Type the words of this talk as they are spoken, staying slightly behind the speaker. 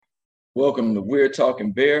Welcome to We're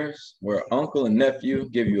Talking Bears, where uncle and nephew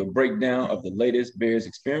give you a breakdown of the latest Bears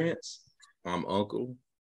experience. I'm Uncle.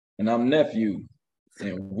 And I'm nephew,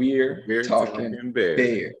 and we're We're talking talking Bears.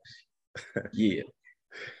 Bears. Yeah.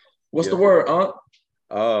 What's Yeah. the word, Unc?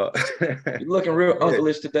 Uh, You're looking real yeah.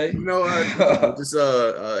 uncleish today. I just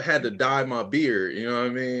had to dye my beard. You know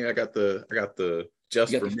what I mean? I got the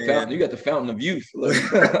just for men. You got the fountain of youth. Look.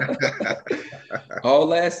 All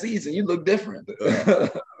last season, you look different.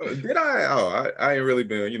 Did I? I ain't really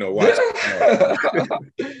been, Did watching. I?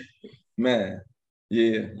 Man,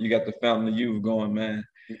 yeah, you got the fountain of youth going, man.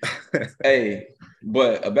 Hey,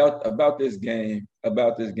 but about this game, I'm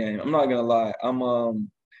not gonna lie.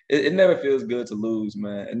 It never feels good to lose,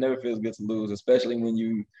 man. It never feels good to lose, especially when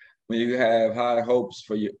you have high hopes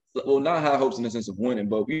for your well, not high hopes in the sense of winning,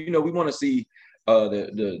 but we want to see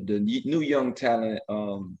the new young talent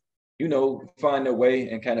find their way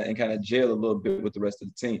and kind of gel a little bit with the rest of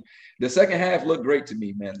the team. The second half looked great to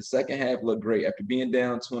me, man. The second half looked great after being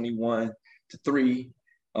down 21-3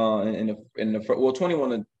 well,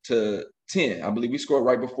 21 to 10. I believe we scored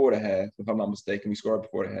right before the half, if I'm not mistaken. We scored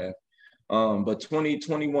before the half. But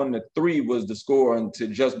 21-3 was the score until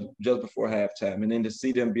just before halftime. And then to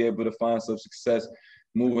see them be able to find some success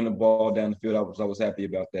moving the ball down the field, I was happy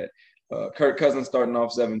about that. Kirk Cousins starting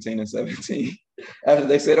off 17-17. After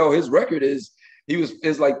they said, oh, his record is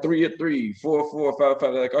like 3-3, 4-4,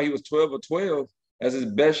 5-5. Like, oh, he was 12-12 as his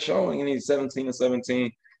best showing, and he's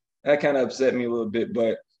 17-17. That kind of upset me a little bit,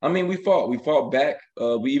 but I mean, we fought back.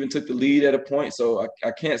 We even took the lead at a point, so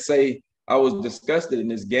I can't say I was disgusted in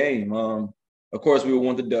this game. Of course, we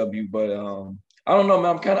won the W, but I don't know,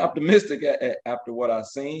 man. I'm kind of optimistic after what I've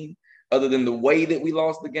seen. Other than the way that we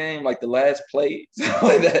lost the game, like the last play,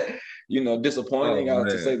 like that, disappointing Oh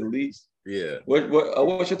to say man. the least. Yeah.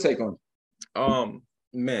 What's your take on it?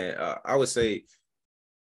 Man, I would say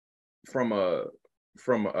from a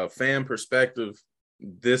fan perspective,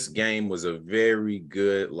 this game was a very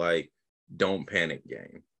good, like, don't panic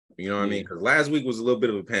game. You know what I mean? Because last week was a little bit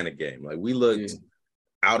of a panic game. Like, we looked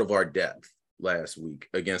out of our depth last week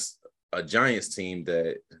against a Giants team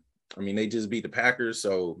that, I mean, they just beat the Packers,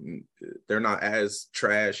 so they're not as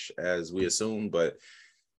trash as we assumed, but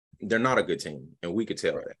they're not a good team, and we could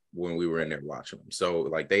tell that when we were in there watching them. So,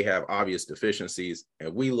 like, they have obvious deficiencies,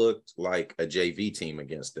 and we looked like a JV team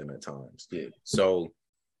against them at times. Yeah. So,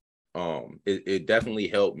 it definitely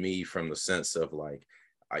helped me from the sense of, like,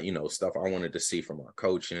 stuff I wanted to see from our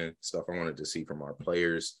coaching, stuff I wanted to see from our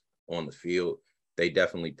players on the field. They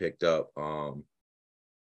definitely picked up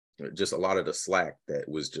just a lot of the slack that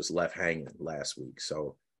was just left hanging last week.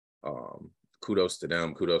 So, kudos to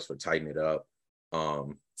them. Kudos for tightening it up.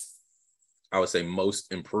 I would say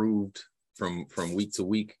most improved from week to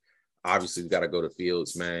week. Obviously, we got to go to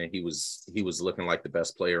Fields, man. He was looking like the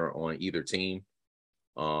best player on either team,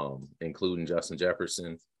 including Justin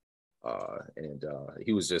Jefferson. And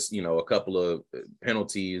he was just, a couple of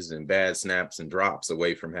penalties and bad snaps and drops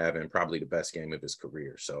away from having probably the best game of his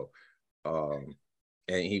career. So,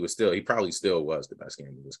 and he probably still was the best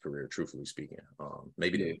game of his career, truthfully speaking.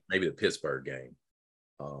 Maybe the Pittsburgh game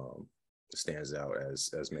stands out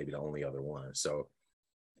as maybe the only other one. So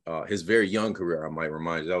his very young career, I might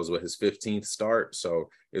remind you, that was his 15th start. So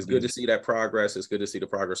it's good to see that progress. It's good to see the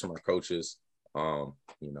progress from our coaches. But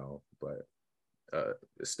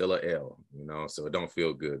it's still a L, so it don't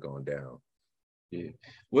feel good going down. Yeah.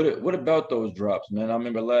 What about those drops, man? I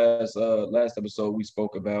remember last episode we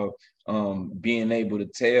spoke about being able to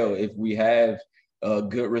tell if we have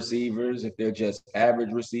good receivers, if they're just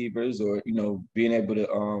average receivers, or being able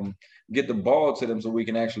to get the ball to them so we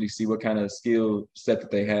can actually see what kind of skill set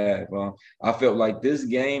that they have. I felt like this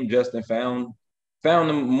game Justin found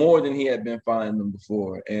them more than he had been finding them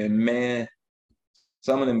before, and man,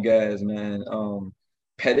 some of them guys, man.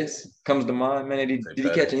 Pettis comes to mind, man. Did he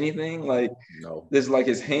catch anything? Like, no. It's like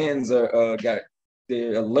his hands are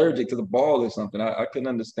they're allergic to the ball or something. I couldn't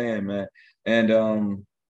understand, man. And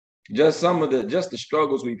just the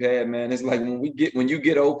struggles we've had, man. It's like when you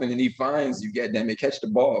get open and he finds you, get them, it catch the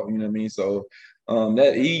ball. You know what I mean? So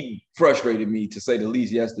that he frustrated me to say the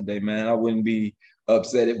least yesterday, man. I wouldn't be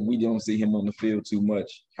upset if we don't see him on the field too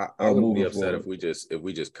much. I wouldn't be upset if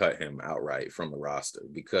we just cut him outright from the roster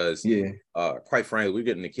because, quite frankly, we're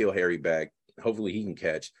getting N'Keal Harry back. Hopefully he can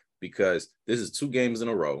catch, because this is 2 games in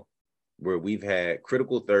a row where we've had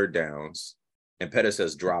critical third downs and Pettis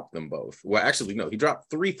has dropped them both. Well, actually, no, he dropped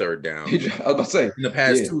 3 third downs. I was about to say in the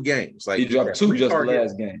past 2 games. Like, he dropped 2 just the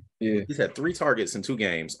last game. Yeah, he's had 3 targets in 2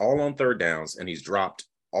 games, all on third downs, and he's dropped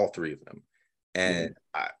all 3 of them. And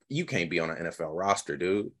you can't be on an NFL roster,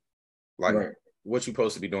 dude. Like, what you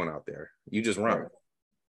supposed to be doing out there? You just run.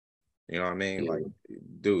 You know what I mean? Yeah. Like,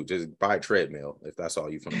 dude, just buy a treadmill if that's all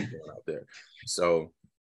you're going to be doing out there. So,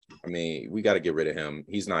 I mean, we got to get rid of him.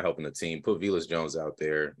 He's not helping the team. Put Velus Jones out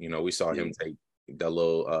there. You know, we saw him take that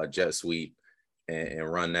little jet sweep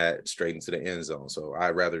and run that straight into the end zone. So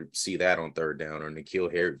I'd rather see that on third down, or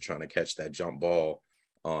N'Keal Harry trying to catch that jump ball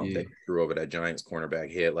that he threw over that Giants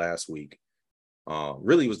cornerback head last week.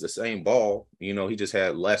 Really was the same ball. You know, he just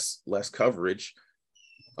had less coverage.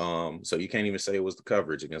 So you can't even say it was the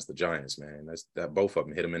coverage against the Giants, man. That both of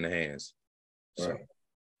them hit him in the hands. So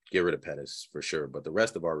get rid of Pettis for sure. But the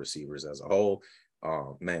rest of our receivers as a whole,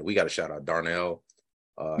 man, we got to shout out Darnell.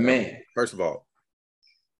 First of all,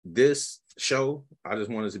 this show, I just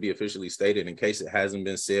wanted to be officially stated in case it hasn't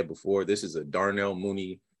been said before. This is a Darnell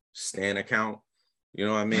Mooney Stan account. You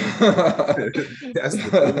know what I mean? That's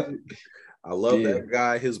the dude. I love that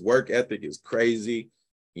guy. His work ethic is crazy.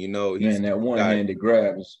 You know, that one-handed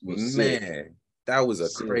grab was sick. Man, that was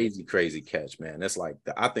a crazy catch, man. That's like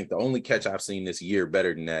I think the only catch I've seen this year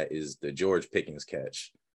better than that is the George Pickens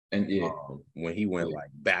catch. And when he went like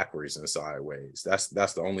backwards and sideways. That's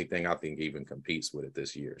the only thing I think even competes with it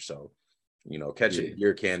this year. So, you know, catch a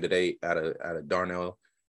year candidate out of Darnell.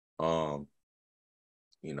 You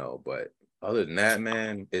know, but other than that,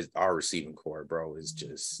 man, is our receiving core, bro, is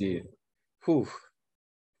just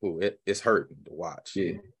it's hurting to watch.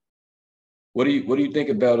 Yeah. What do you think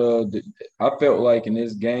about I felt like in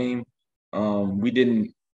this game, we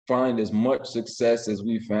didn't find as much success as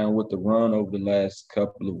we found with the run over the last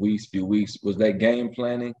few weeks. Was that game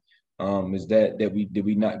planning? Is that did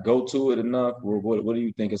we not go to it enough? Or what do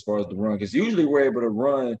you think as far as the run? Because usually we're able to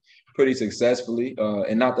run pretty successfully.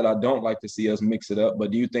 And not that I don't like to see us mix it up, but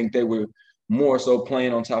do you think they were more so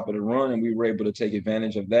playing on top of the run and we were able to take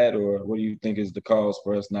advantage of that? Or what do you think is the cause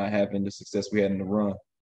for us not having the success we had in the run?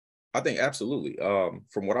 I think absolutely.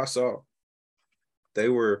 From what I saw, they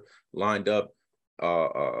were lined up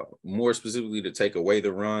more specifically to take away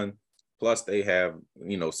the run. Plus, they have,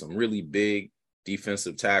 you know, some really big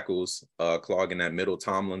defensive tackles clogging that middle.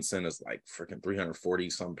 Tomlinson is like freaking 340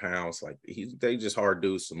 some pounds. Like they just hard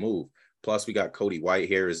dudes to move. Plus, we got Cody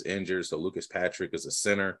Whitehair is injured, so Lucas Patrick is a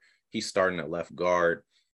center. He's starting at left guard.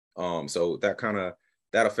 So that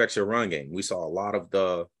affects your run game. We saw a lot of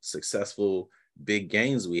the successful big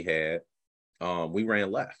gains we had. We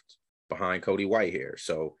ran left behind Cody Whitehair.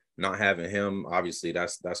 So not having him, obviously,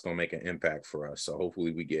 that's going to make an impact for us. So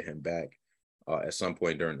hopefully we get him back at some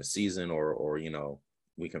point during the season, or you know,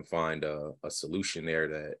 we can find a solution there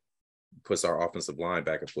that puts our offensive line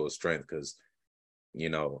back at full strength. Because, you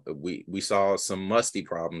know, we saw some musty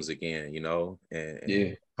problems again, you know,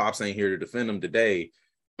 and Pops ain't here to defend him today.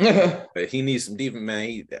 But he needs some defense,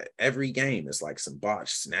 man. Every game is like some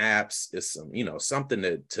botched snaps. It's some, you know, something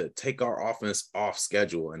to take our offense off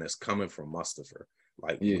schedule, and it's coming from Mustipher,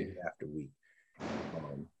 like week after week.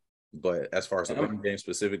 But as far as the run game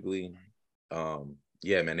specifically, man,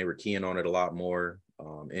 they were keying on it a lot more.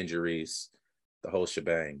 Injuries, the whole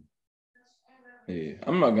shebang. Yeah,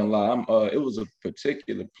 I'm not gonna lie. It was a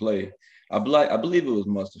particular play. I believe it was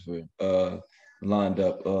Mustipher lined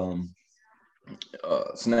up.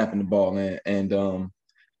 Snapping the ball in, and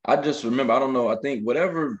I just remember, I don't know, I think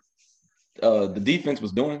whatever the defense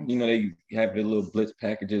was doing, you know, they have their little blitz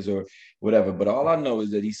packages or whatever, but all I know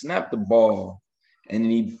is that he snapped the ball and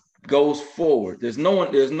then he goes forward. There's no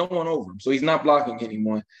one over him, so he's not blocking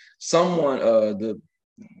anyone. Someone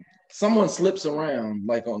slips around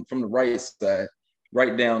like from the right side,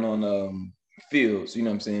 right down on Fields, you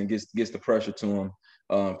know what I'm saying, gets the pressure to him.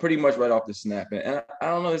 Pretty much right off the snap. And I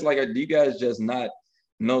don't know, it's like, do you guys just not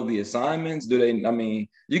know the assignments? Do they, I mean,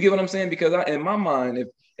 you get what I'm saying? Because in my mind,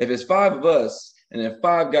 if it's five of us and then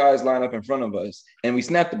five guys line up in front of us and we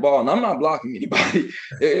snap the ball and I'm not blocking anybody,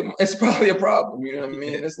 it's probably a problem. You know what I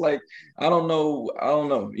mean? It's like, I don't know.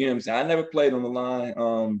 You know what I'm saying? I never played on the line.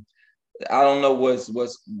 I don't know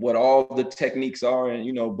what all the techniques are, and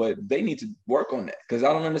you know, but they need to work on that, because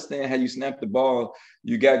I don't understand how you snap the ball.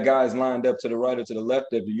 You got guys lined up to the right or to the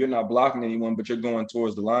left of you. You're not blocking anyone, but you're going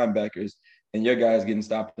towards the linebackers, and your guys getting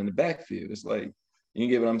stopped in the backfield. It's like, you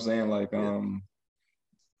get what I'm saying? Like, I don't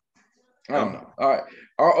know. All right.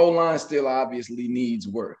 Our O-line still obviously needs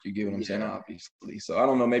work. You get what I'm saying? Obviously. So I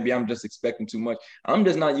don't know. Maybe I'm just expecting too much. I'm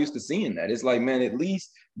just not used to seeing that. It's like, man, at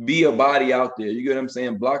least be a body out there. You get what I'm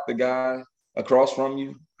saying? Block the guy across from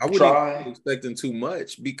you. I wouldn't be expecting too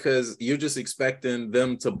much, because you're just expecting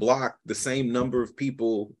them to block the same number of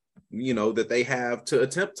people, you know, that they have to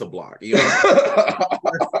attempt to block. You know?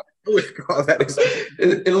 I would call that.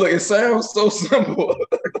 It sounds so simple.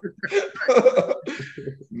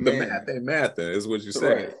 The math ain't math, is what you're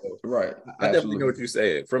saying. Right. I definitely know what you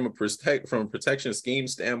said. From a protection scheme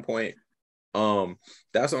standpoint,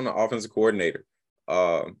 that's on the offensive coordinator.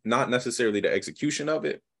 Not necessarily the execution of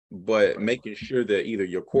it, but making sure that either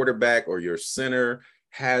your quarterback or your center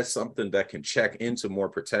has something that can check into more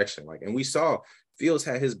protection. Like, and we saw Fields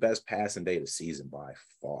had his best passing day of the season by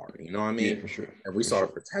far. You know what I mean? Yeah, for sure. And we saw the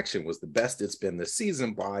protection was the best it's been this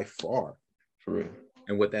season by far. For real.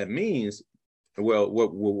 And what that means, well,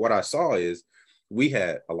 what I saw is we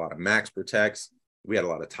had a lot of max protects. We had a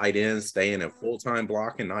lot of tight ends staying in full-time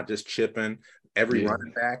blocking, not just chipping. Every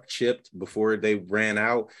running back chipped before they ran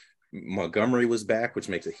out. Montgomery was back, which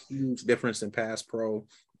makes a huge difference in pass pro.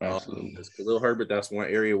 Absolutely. Khalil Herbert, that's one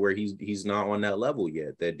area where he's not on that level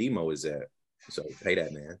yet that Demo is at. So pay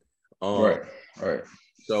that man. Right.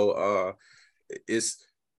 So it's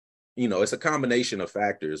it's a combination of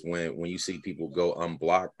factors when you see people go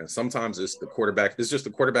unblocked, and sometimes it's just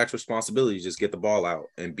the quarterback's responsibility to just get the ball out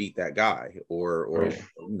and beat that guy or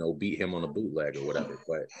beat him on a bootleg or whatever.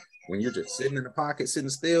 But when you're just sitting in the pocket, sitting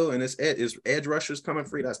still, and it's edge rushers coming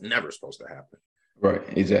free, that's never supposed to happen. Right.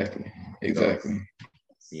 Exactly. You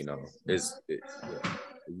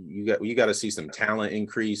got to see some talent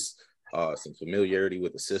increase, some familiarity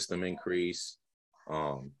with the system increase.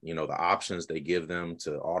 The options they give them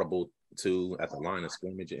to audible to at the line of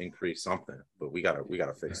scrimmage increase something, but we gotta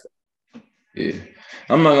fix that. Yeah,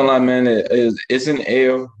 I'm not gonna lie, man. It's an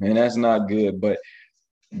L, and that's not good. But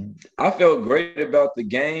I felt great about the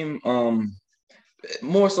game.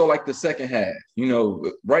 More so like the second half.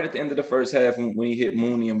 Right at the end of the first half when he hit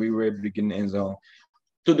Mooney and we were able to get in the end zone.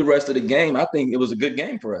 Through the rest of the game, I think it was a good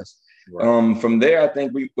game for us. Right. From there, I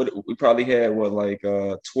think we probably had 12.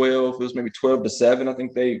 It was maybe 12-7. I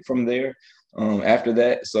think they from there. After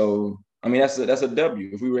that, so I mean that's a W.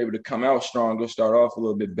 If we were able to come out strong, go start off a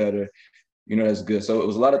little bit better, that's good. So it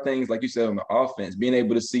was a lot of things like you said on the offense, being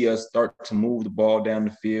able to see us start to move the ball down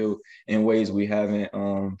the field in ways we haven't.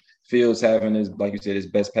 Fields having his, like you said, his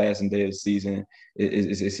best passing day of the season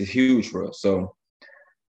is huge for us. So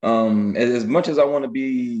as much as I want to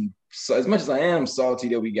be. So as much as I am salty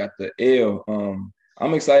that we got the L,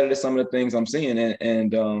 I'm excited at some of the things I'm seeing.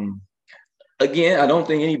 And again, I don't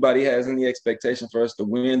think anybody has any expectation for us to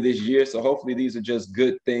win this year. So hopefully these are just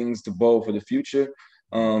good things to bowl for the future.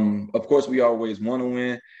 Of course, we always want to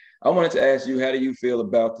win. I wanted to ask you, how do you feel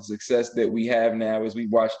about the success that we have now as we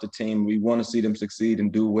watch the team? We want to see them succeed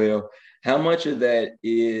and do well. How much of that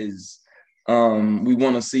is we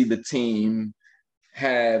want to see the team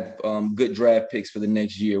have good draft picks for the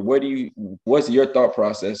next year? What's your thought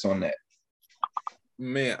process on that?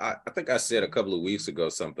 Man, I think I said a couple of weeks ago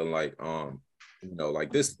something like,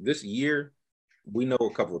 like this year, we know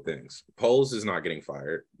a couple of things. Poles is not getting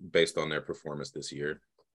fired based on their performance this year.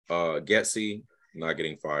 Getsy not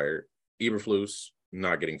getting fired. Eberflus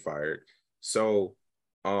not getting fired. So,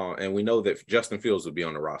 and we know that Justin Fields will be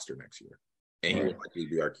on the roster next year. And he will likely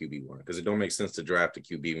be our QB1 because it don't make sense to draft a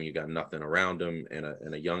QB when you got nothing around him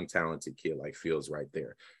and a young, talented kid like Fields right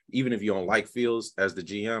there. Even if you don't like Fields as the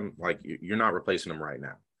GM, like you're not replacing him right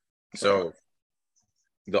now. So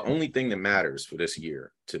the only thing that matters for this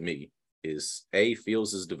year to me is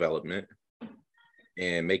Fields' development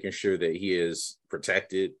and making sure that he is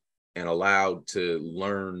protected and allowed to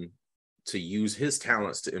learn to use his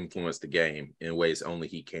talents to influence the game in ways only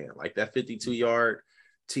he can. Like that 52-yard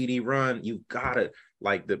TD run, you gotta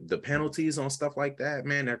like the penalties on stuff like that,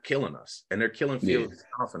 man, they're killing us. And they're killing Fields'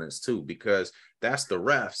 confidence too, because that's the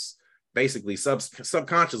refs basically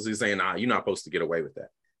subconsciously saying, you're not supposed to get away with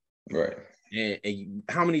that. Right. And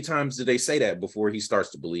how many times did they say that before he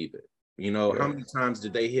starts to believe it? How many times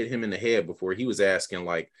did they hit him in the head before he was asking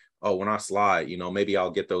like, oh, when I slide, maybe I'll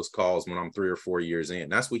get those calls when I'm 3 or 4 years in.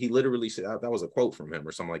 That's what he literally said. That was a quote from him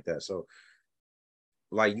or something like that. So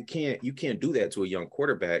like you can't do that to a young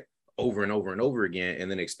quarterback over and over and over again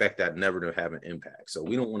and then expect that never to have an impact. So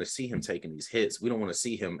we don't want to see him taking these hits. We don't want to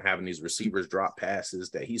see him having these receivers drop passes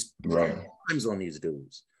that he's times on these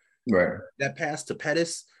dudes. Right. That pass to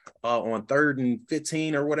Pettis on 3rd and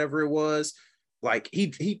 15 or whatever it was, like he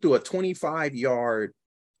threw a 25-yard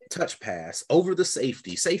touch pass over the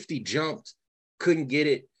safety. Safety jumped, couldn't get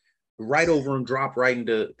it, right over him, drop right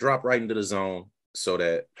into the zone so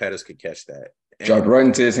that Pettis could catch that. Dropped right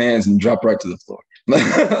into his hands and dropped right to the floor.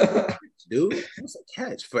 Dude, that's a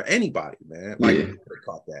catch for anybody, man. Like you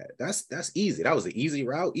caught that. That's easy. That was an easy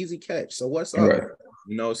route, easy catch. So what's up?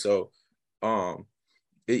 Right. So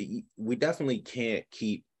we definitely can't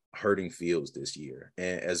keep hurting Fields this year.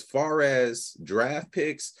 And as far as draft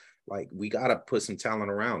picks, like we gotta put some talent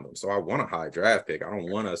around them. So I want a high draft pick. I don't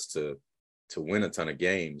want us to win a ton of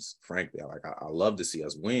games, frankly. Like I love to see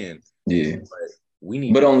us win. Yeah. But we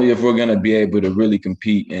need, but only if we're gonna be able to really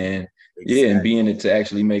compete and exactly. and be in it to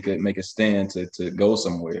actually make it really compete and and be in it to actually make a stand to go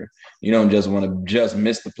somewhere. You don't just want to just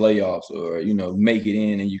miss the playoffs or make it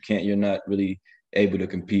in and you're not really able to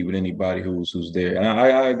compete with anybody who's there. And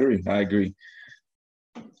I agree. I agree.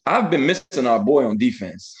 I've been missing our boy on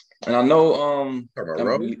defense, and I know Talking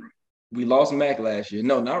about we lost Mac last year.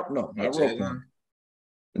 No, not Roquan. Jalen?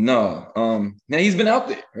 No, now he's been out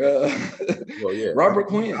there. Well, yeah. Robert I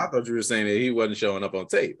Quinn. thought you were saying that he wasn't showing up on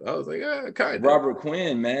tape. I was like, kind of. Robert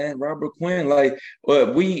Quinn, man. Robert Quinn. Like,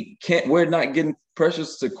 we're not getting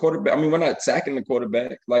pressures to quarterback. I mean, we're not sacking the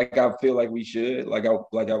quarterback like I feel like we should, like I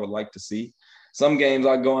would like to see. Some games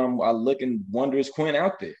I go and I look and wonder, is Quinn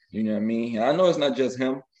out there? You know what I mean? And I know it's not just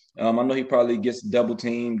him. I know he probably gets double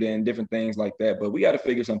teamed and different things like that, but we got to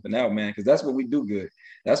figure something out, man, because that's what we do good.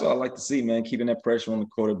 That's what I like to see, man, keeping that pressure on the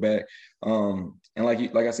quarterback. And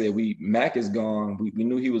like I said, Mac is gone. We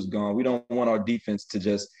knew he was gone. We don't want our defense to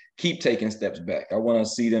just keep taking steps back. I want to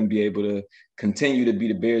see them be able to continue to be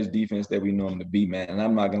the Bears defense that we know them to be, man. And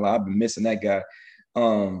I'm not gonna lie, I've been missing that guy.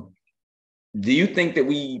 Do you think that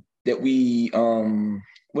what am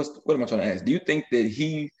I trying to ask? Do you think that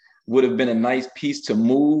he would have been a nice piece to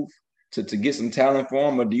move to get some talent for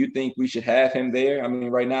him, or do you think we should have him there? I mean,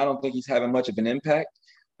 right now I don't think he's having much of an impact.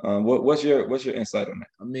 What's your insight on that?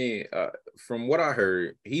 I mean, from what I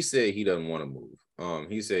heard, he said he doesn't want to move.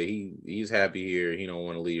 He said he's happy here. He don't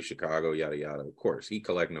want to leave Chicago, yada yada. Of course, he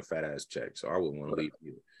collecting a fat ass check, so I wouldn't want to leave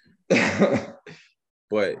either.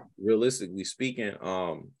 But realistically speaking,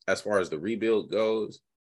 as far as the rebuild goes,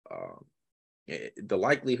 the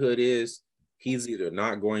likelihood is he's either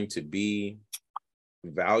not going to be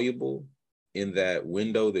valuable in that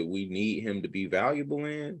window that we need him to be valuable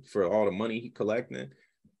in for all the money he's collecting,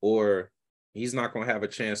 or he's not going to have a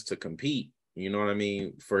chance to compete, you know what I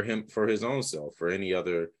mean, for his own self, for any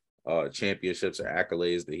other championships or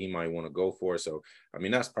accolades that he might want to go for. So, I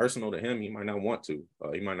mean, that's personal to him. He might not want to.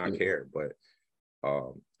 He might not care. But,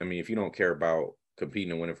 I mean, if you don't care about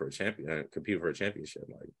competing and winning for competing for a championship,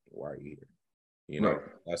 like, why are you here? You know,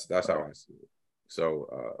 right. That's how I see it. So,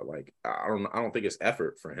 like, I don't think it's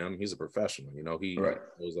effort for him. He's a professional. You know, he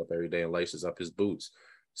goes up every day and laces up his boots.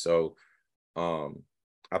 So, I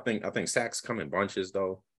think sacks come in bunches,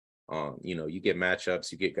 though. You know, you get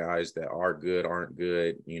matchups, you get guys that are good, aren't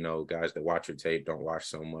good. You know, guys that watch your tape, don't watch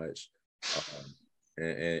so much.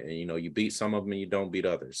 And you know, you beat some of them and you don't beat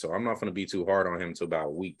others. So I'm not going to be too hard on him until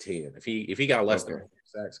about week 10. If he got less than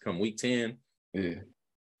sacks come week 10,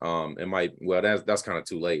 it might, well, that's kind of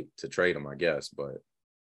too late to trade him, I guess. But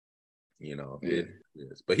you know, it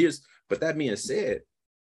is. But that being said,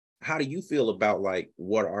 how do you feel about like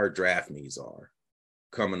what our draft needs are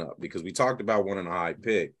coming up? Because we talked about wanting a high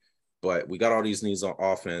pick, but we got all these needs on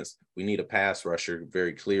offense. We need a pass rusher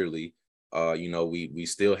very clearly. You know, we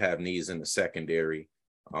still have needs in the secondary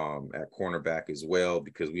at cornerback as well,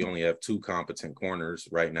 because we only have 2 competent corners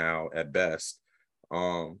right now at best.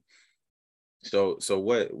 So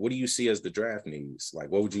what do you see as the draft needs? Like,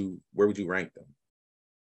 where would you rank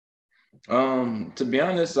them? To be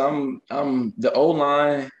honest, I'm the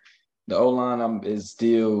O-line. The O-line is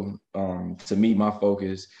still to me my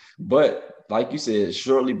focus, but like you said,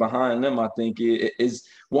 shortly behind them, I think it is.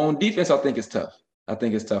 Well, on defense, I think it's tough. I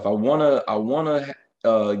wanna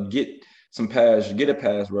get a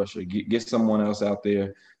pass rusher, get someone else out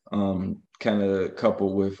there, kind of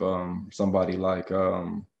coupled with somebody like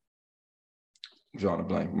drawing a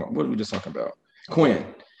blank. What are we just talking about? Quinn.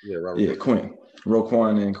 Quinn.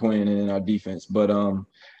 Roquan and Quinn in our defense, but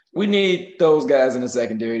we need those guys in the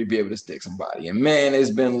secondary to be able to stick somebody. And man, it's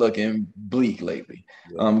been looking bleak lately.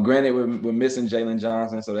 Granted, we're missing Jalen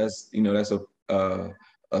Johnson, so that's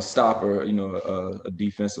a stopper, a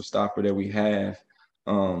defensive stopper that we have.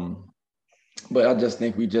 But I just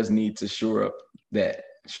think we just need to shore up the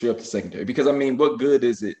secondary, because I mean, what good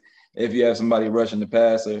is it if you have somebody rushing the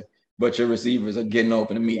passer, but your receivers are getting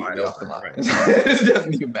open immediately off the line? Right. It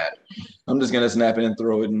doesn't even matter. I'm just going to snap it and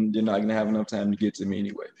throw it, and you're not going to have enough time to get to me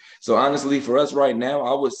anyway. So honestly, for us right now,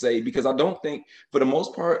 I would say, because I don't think, for the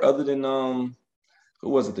most part, other than who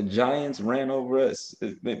was it? The Giants ran over us.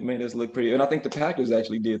 It made us look pretty, and I think the Packers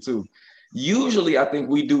actually did too. Usually, I think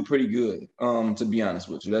we do pretty good. To be honest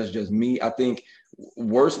with you, that's just me. I think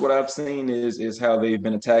worse what I've seen is how they've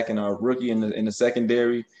been attacking our rookie in the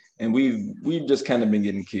secondary, and we've just kind of been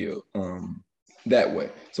getting killed that way.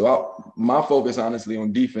 So my focus, honestly,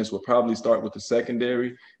 on defense would probably start with the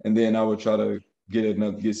secondary, and then I would try to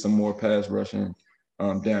get some more pass rushing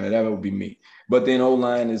down there. That would be me. But then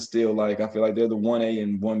O-line is still, like, I feel like they're the 1A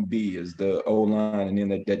and 1B is the O-line, and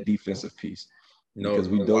then that defensive piece. No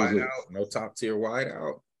top tier wide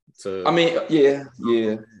out. to. I mean, yeah.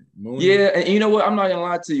 Mooney. Yeah, and you know what? I'm not gonna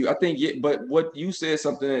lie to you. I think, yeah, but what you said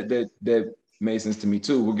something that made sense to me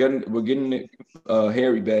too. We're getting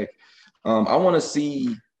Harry back. I want to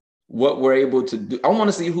see what we're able to do. I want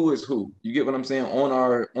to see who is who. You get what I'm saying on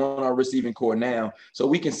our receiving core now, so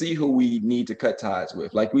we can see who we need to cut ties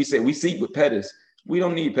with. Like we said, we see with Pettis, we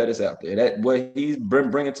don't need Pettis out there. That what he's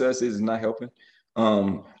bringing to us is not helping.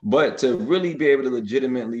 But to really be able to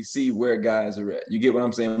legitimately see where guys are at, you get what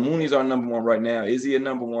I'm saying? Mooney's our number one right now. Is he a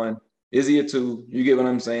number one? Is he a two? You get what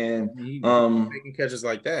I'm saying? He making catches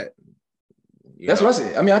like that. That's what I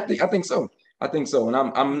said. I mean, I think so. I think so. And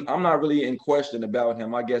I'm not really in question about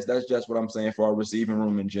him. I guess that's just what I'm saying for our receiving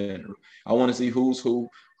room in general. I want to see who's who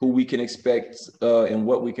we can expect, and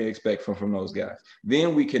what we can expect from those guys.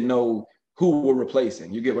 Then we can know who we're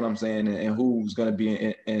replacing. You get what I'm saying, and who's going to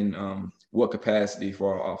be in what capacity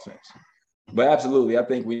for our offense. But absolutely, I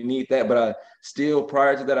think we need that. But I still,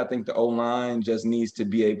 prior to that, I think the O line just needs to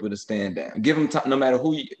be able to stand down. Give them time, no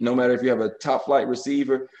matter if you have a top flight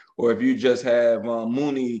receiver or if you just have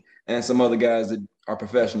Mooney and some other guys that are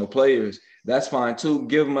professional players. That's fine too.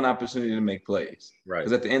 Give them an opportunity to make plays. Right.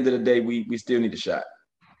 Because at the end of the day, we still need a shot.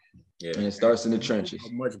 Yeah. And it starts in the trenches. How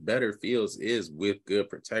much better Fields is with good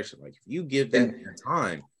protection. Like if you give that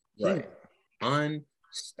time, right,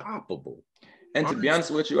 unstoppable. And to be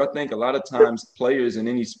honest with you, I think a lot of times players in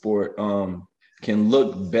any sport can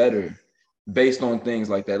look better based on things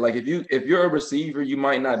like that. Like if you're a receiver, you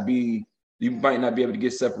might not be able to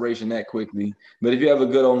get separation that quickly. But if you have a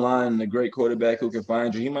good online and a great quarterback who can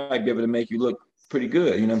find you, he might be able to make you look pretty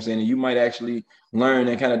good. You know what I'm saying? And you might actually learn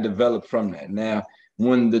and kind of develop from that. Now,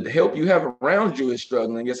 when the help you have around you is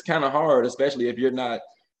struggling, it's kind of hard, especially if you're not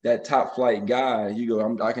that top flight guy. You go,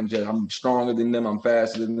 I'm stronger than them, I'm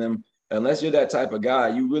faster than them. Unless you're that type of guy,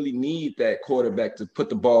 you really need that quarterback to put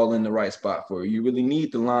the ball in the right spot for you. You really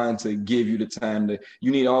need the line to give you the time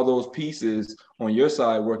you need all those pieces on your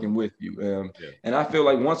side working with you. And I feel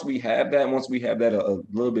like once we have that a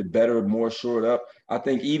little bit better, more shored up, I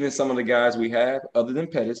think even some of the guys we have, other than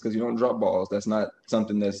Pettis, because you don't drop balls, that's not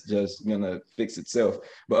something that's just going to fix itself.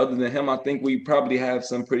 But other than him, I think we probably have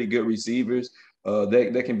some pretty good receivers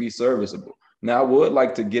that can be serviceable. Now, I would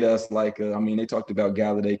like to get us they talked about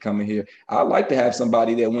Galladay coming here. I'd like to have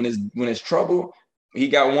somebody that when it's trouble, he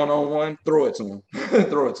got one-on-one, throw it to him.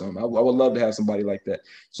 Throw it to him. I would love to have somebody like that.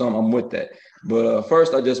 So I'm with that. But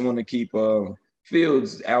first, I just want to keep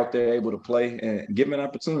Fields out there able to play and give him an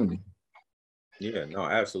opportunity. Yeah, no,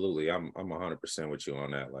 absolutely. I'm 100% with you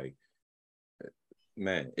on that. Like,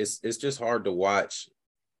 man, it's just hard to watch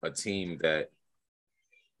a team that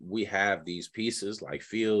we have these pieces like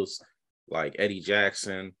Fields, like Eddie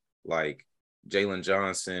Jackson, like Jalen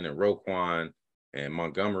Johnson and Roquan and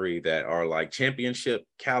Montgomery that are like championship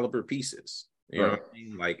caliber pieces. You know what I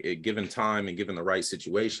mean? Like given time and given the right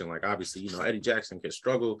situation, like obviously, Eddie Jackson can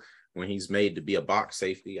struggle when he's made to be a box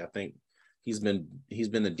safety. I think he's been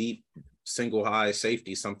the deep single high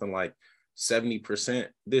safety, something like 70%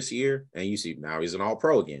 this year. And you see now he's an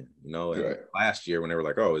all-pro again, and last year when they were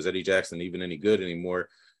like, oh, is Eddie Jackson even any good anymore?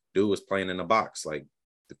 Dude was playing in a box like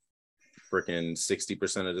freaking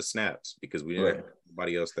 60% of the snaps because we didn't have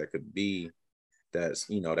anybody else that could be that's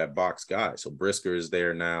that box guy. So Brisker is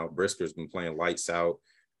there now. Brisker's been playing lights out,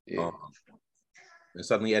 and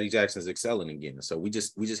suddenly Eddie Jackson's excelling again. So we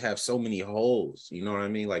just have so many holes. You know what I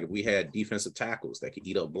mean? Like if we had defensive tackles that could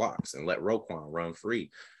eat up blocks and let Roquan run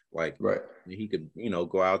free, like he could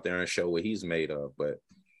go out there and show what he's made of. But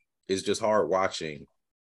it's just hard watching.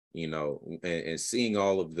 And seeing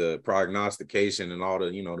all of the prognostication and all the,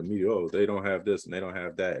 the media, oh, they don't have this and they don't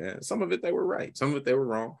have that. And some of it they were right. Some of it they were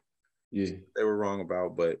wrong. Yeah. They were wrong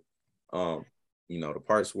about, but, the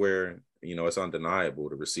parts where, it's undeniable,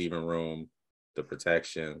 the receiving room, the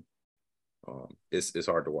protection, it's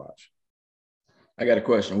hard to watch. I got a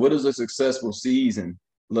question. What is a successful season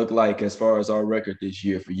look like as far as our record this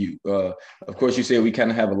year for you? Of course, you said we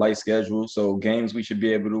kind of have a light schedule, so games we should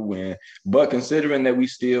be able to win. But considering that we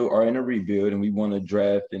still are in a rebuild and we want to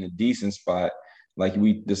draft in a decent spot, like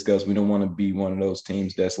we discussed, we don't want to be one of those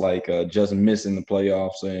teams that's like just missing the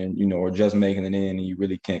playoffs and or just making it in and you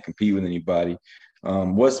really can't compete with anybody.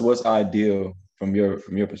 What's ideal from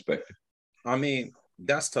your perspective? I mean,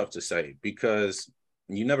 that's tough to say because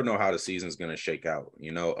you never know how the season's going to shake out.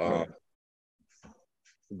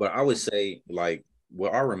 But I would say, like,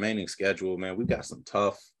 with our remaining schedule, man, we got some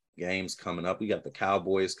tough games coming up. We got the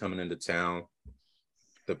Cowboys coming into town,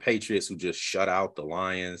 the Patriots who just shut out the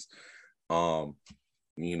Lions.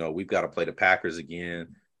 We've got to play the Packers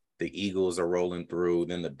again. The Eagles are rolling through,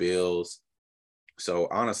 then the Bills. So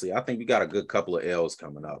honestly, I think we got a good couple of L's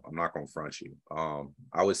coming up. I'm not gonna front you.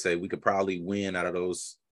 I would say we could probably win out of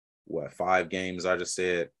those 5 games I just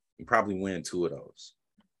said. We probably win 2 of those.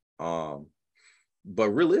 But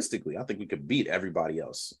realistically, I think we could beat everybody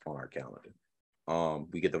else on our calendar.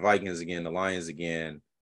 We get the Vikings again, the Lions again,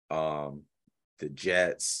 the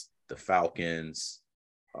Jets, the Falcons,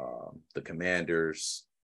 the Commanders,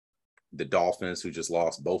 the Dolphins, who just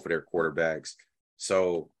lost both of their quarterbacks.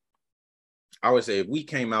 So I would say if we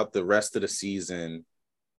came out the rest of the season,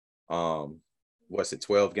 what's it,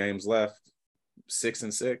 12 games left,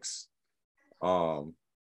 6-6,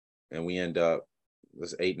 and we end up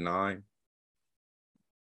 8-9.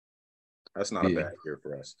 That's not a bad year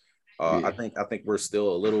for us. I think we're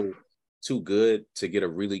still a little too good to get a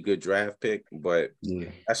really good draft pick, but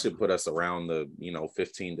that should put us around the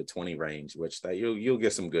 15 to 20 range, which that you'll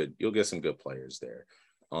get some good players there.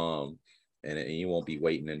 And you won't be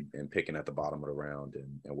waiting and picking at the bottom of the round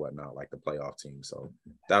and whatnot, like the playoff team. So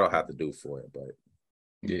that'll have to do for it. But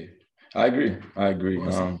yeah, I agree. I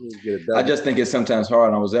just think it's sometimes hard.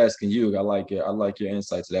 And I was asking you, I like your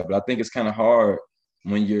insight to that, but I think it's kind of hard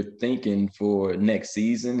when you're thinking for next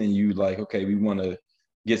season and you like, okay, we want to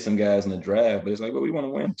get some guys in the draft, but it's like, well, we want to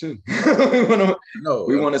win too.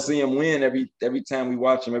 we want to see them win every time we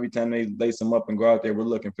watch them, every time they lace them up and go out there, we're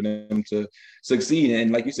looking for them to succeed.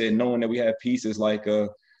 And like you said, knowing that we have pieces like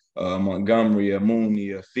Montgomery, a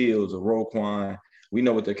Mooney, a Fields, a Roquan, we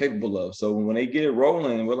know what they're capable of. So when they get it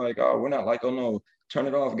rolling, we're like, oh, we're not like, oh no, turn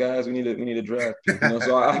it off, guys. We need a draft pick.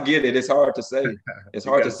 So I get it. It's hard to say. It's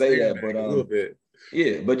hard to say that, but a little bit.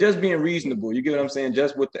 Yeah, but just being reasonable. You get what I'm saying?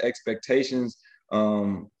 Just with the expectations.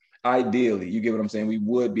 Ideally, you get what I'm saying? We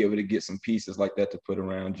would be able to get some pieces like that to put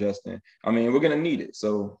around Justin. I mean, we're gonna need it.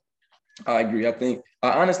 So I agree. I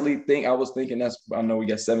honestly think I was thinking I know we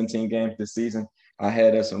got 17 games this season. I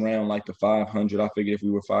had us around like the 500. I figured if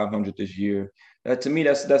we were 500 this year, to me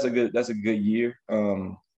that's a good year.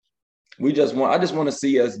 I just want to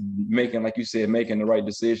see us making, like you said, making the right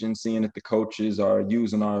decisions, seeing if the coaches are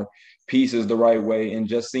using our pieces the right way, and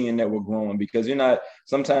just seeing that we're growing, because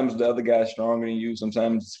sometimes the other guy's stronger than you,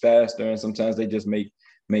 sometimes it's faster, and sometimes they just make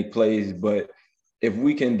plays. But if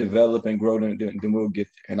we can develop and grow, then we'll get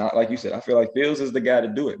there. And like you said, I feel like Fields is the guy to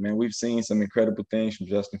do it, man. We've seen some incredible things from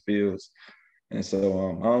Justin Fields. And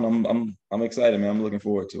so I don't know, I'm excited, man. I'm looking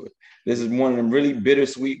forward to it. This is one of them really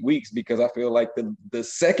bittersweet weeks because I feel like the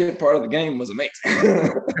second part of the game was amazing.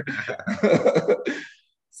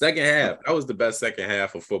 Second half, that was the best second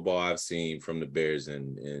half of football I've seen from the Bears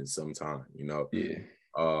in some time.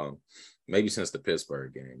 Yeah. Maybe since the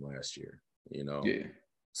Pittsburgh game last year. Yeah.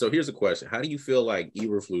 So here's a question: how do you feel like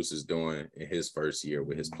Eberflus is doing in his first year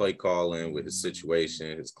with his play calling, with his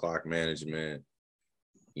situation, his clock management?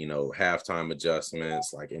 Halftime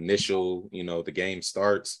adjustments, like initial, the game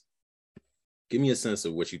starts. Give me a sense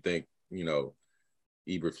of what you think,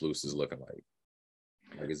 Eberflus is looking like.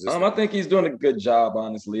 I think he's doing a good job,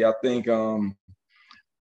 honestly. I think I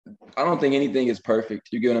don't think anything is perfect.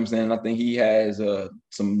 You get what I'm saying? I think he has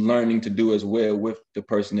some learning to do as well with the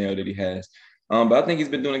personnel that he has. But I think he's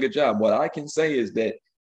been doing a good job. What I can say is that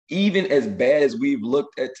even as bad as we've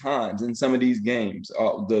looked at times in some of these games,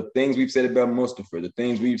 the things we've said about Mustafa, the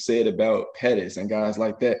things we've said about Pettis and guys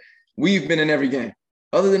like that, we've been in every game.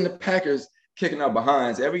 Other than the Packers kicking our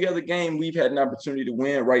behinds, every other game we've had an opportunity to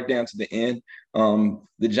win right down to the end.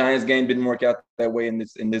 The Giants game didn't work out that way, in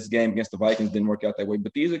this game against the Vikings didn't work out that way.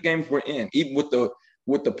 But these are games we're in. Even with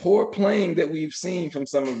the poor playing that we've seen from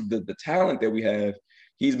some of the talent that we have,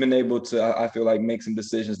 he's been able to, I feel like, make some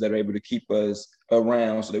decisions that are able to keep us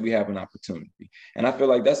around so that we have an opportunity. And I feel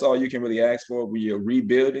like that's all you can really ask for when you're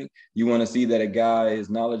rebuilding. You want to see that a guy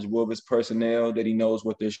is knowledgeable of his personnel, that he knows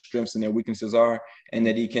what their strengths and their weaknesses are, and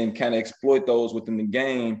that he can kind of exploit those within the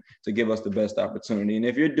game to give us the best opportunity. And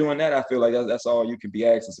if you're doing that, I feel like that's all you can be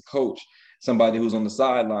asked as a coach, somebody who's on the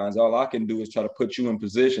sidelines. All I can do is try to put you in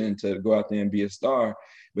position to go out there and be a star.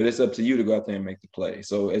 But it's up to you to go out there and make the play.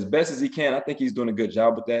 So as best as he can, I think he's doing a good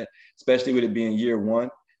job with that, especially with it being year one.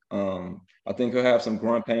 I think he'll have some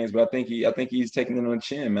growing pains, but I think he's taking it on the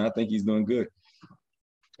chin, man. I think he's doing good.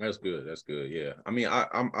 That's good. Yeah. I mean,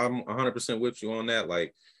 I'm 100% with you on that.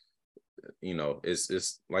 Like,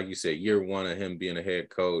 it's like you said, year one of him being a head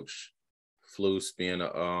coach, Flus being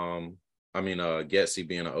Getsy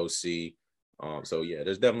being an OC. So yeah,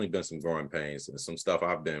 there's definitely been some growing pains and some stuff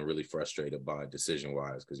I've been really frustrated by decision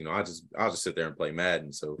wise, because I'll just sit there and play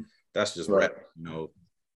Madden. So that's just right.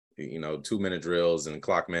 2-minute drills and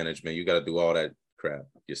clock management. You got to do all that crap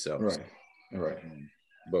yourself. Right.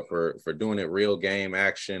 But for doing it real game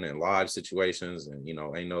action and live situations, and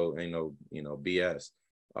ain't no BS.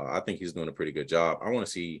 I think he's doing a pretty good job. I want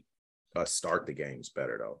to see us start the games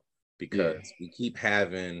better though, because we keep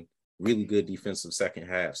having really good defensive second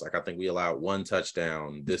halves. Like I think we allowed 1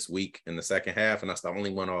 touchdown this week in the second half, and that's the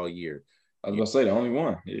only one all year. I was gonna say the only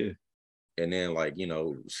one, yeah. And then like, you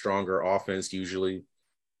know, stronger offense usually.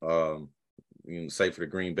 Say for the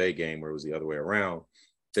Green Bay game where it was the other way around,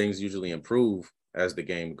 things usually improve as the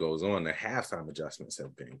game goes on. The halftime adjustments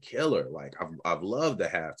have been killer. Like I've loved the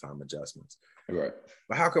halftime adjustments. Right.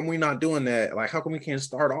 But how come we not doing that? Like how come we can't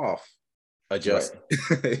start off adjust?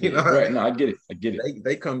 Right. You know, right. No, I get it.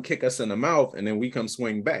 They come kick us in the mouth and then we come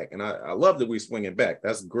swing back. And I love that we swing it back.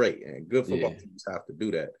 That's great. And good football teams have to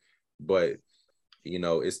do that. But you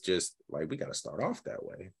know, it's just like we got to start off that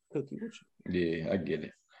way. Yeah, I get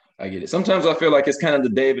it. Sometimes I feel like it's kind of the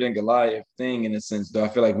David and Goliath thing in a sense, though. I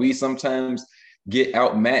feel like we sometimes get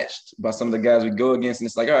outmatched by some of the guys we go against, and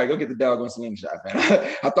it's like, all right, go get the doggone slingshot,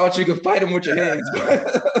 man. I thought you could fight him with your hands.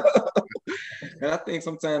 And I think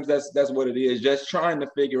sometimes that's what it is, just trying to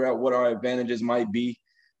figure out what our advantages might be.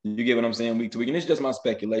 You get what I'm saying, week to week. And it's just my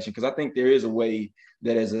speculation, because I think there is a way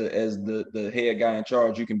that as the head guy in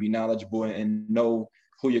charge, you can be knowledgeable and know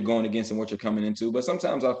who you're going against and what you're coming into. But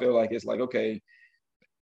sometimes I feel like it's like, okay,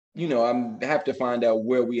 you know, I have to find out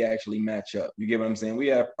where we actually match up. You get what I'm saying? We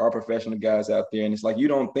have our professional guys out there, and it's like you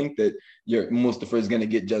don't think that your Mustafa is going to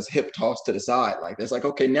get just hip tossed to the side like that's like,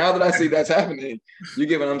 okay, now that I see that's happening, you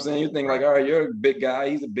get what I'm saying? You think like, all right, you're a big guy,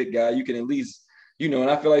 he's a big guy, you can at least, you know.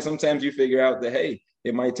 And I feel like sometimes you figure out that, hey,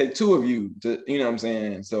 it might take 2 of you to, you know what I'm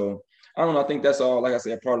saying? So I don't know. I think that's all, like I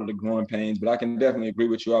said, part of the growing pains. But I can definitely agree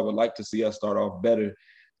with you. I would like to see us start off better,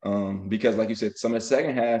 because, like you said, some of the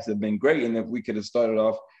second halves have been great. And if we could have started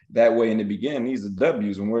off that way in the beginning, these are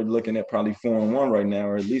W's. And we're looking at probably 4-1 right now,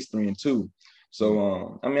 or at least 3-2.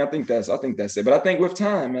 So, I mean, I think that's it. But I think with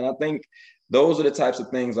time, and I think those are the types of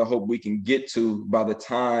things I hope we can get to by the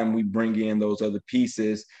time we bring in those other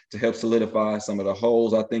pieces to help solidify some of the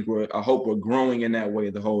holes. I hope we're growing in that way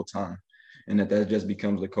the whole time, and that just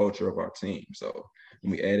becomes the culture of our team. So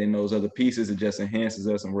when we add in those other pieces, it just enhances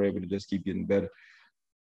us, and we're able to just keep getting better.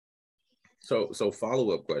 So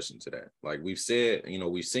follow-up question to that. Like we've said, you know,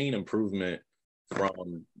 we've seen improvement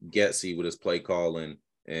from Getsy with his play calling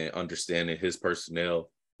and understanding his personnel.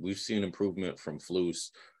 We've seen improvement from Flus,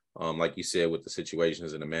 like you said, with the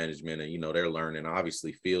situations and the management, and, you know, they're learning.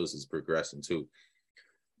 Obviously, Fields is progressing too.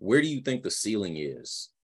 Where do you think the ceiling is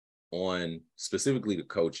on specifically the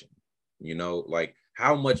coaching? You know, like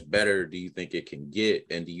how much better do you think it can get?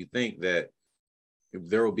 And do you think that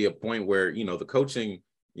there will be a point where, you know, the coaching,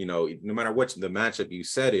 you know, no matter what the matchup you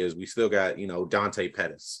said is, we still got, you know, Dante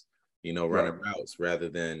Pettis, you know, running routes rather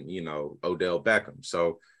than, you know, Odell Beckham.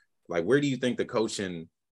 So, like, where do you think the coaching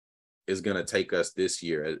is going to take us this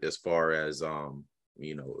year as far as,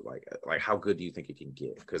 you know, like how good do you think it can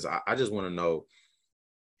get? Because I just want to know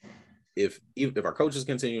if our coaches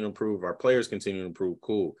continue to improve, our players continue to improve,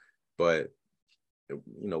 cool. But,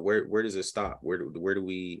 you know, where does it stop? Where do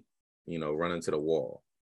we, you know, run into the wall?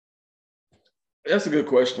 That's a good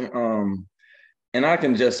question. And I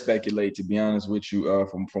can just speculate, to be honest with you,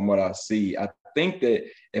 from what I see. I think that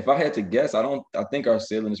if I had to guess, I think our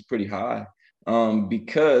ceiling is pretty high.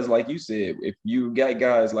 Because like you said, if you got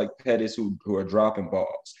guys like Pettis who are dropping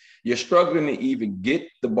balls, you're struggling to even get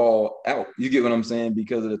the ball out. You get what I'm saying?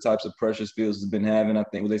 Because of the types of pressures Fields has been having. I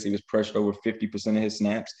think they say he was pressured over 50% of his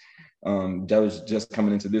snaps. That was just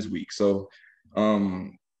coming into this week. So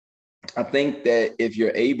I think that if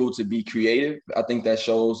you're able to be creative, I think that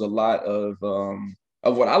shows a lot of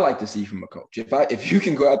what I like to see from a coach. If you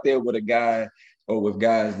can go out there with a guy or with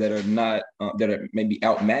guys that are not that are maybe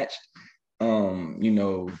outmatched, you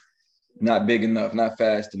know, not big enough, not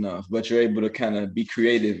fast enough, but you're able to kind of be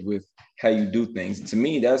creative with how you do things. And to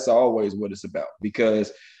me, that's always what it's about,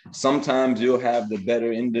 because sometimes you'll have the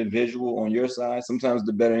better individual on your side. Sometimes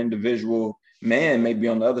the better individual man may be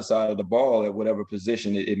on the other side of the ball at whatever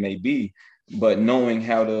position it may be. But knowing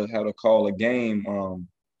how to call a game,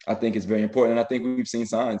 I think is very important. And I think we've seen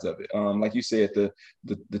signs of it. Like you said,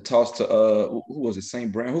 the toss to who was it?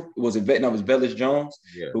 St. Brown? Who was it? No, it was Velus Jones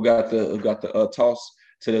who got the toss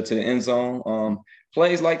to the end zone.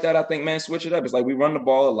 Plays like that, I think, man, switch it up. It's like we run the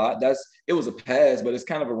ball a lot. It was a pass, but it's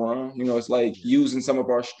kind of a run. You know, it's like using some of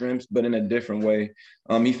our strengths, but in a different way.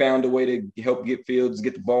 He found a way to help get Fields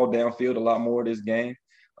get the ball downfield a lot more this game.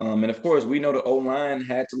 And of course, we know the O-line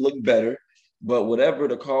had to look better. But whatever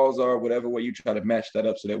the calls are, whatever way you try to match that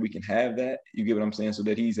up so that we can have that, you get what I'm saying, so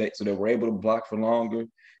that we're able to block for longer,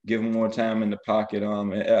 give him more time in the pocket.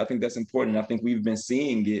 And I think that's important. I think we've been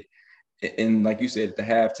seeing it and like you said, the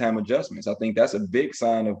halftime adjustments. I think that's a big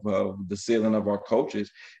sign of the ceiling of our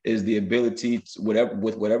coaches is the ability to,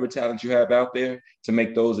 whatever talent you have out there, to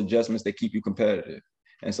make those adjustments that keep you competitive.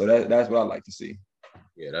 And so that's what I like to see.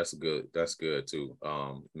 Yeah, that's good. That's good too.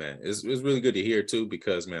 Man, it's really good to hear too,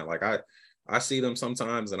 because man, like I see them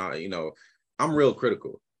sometimes and I'm real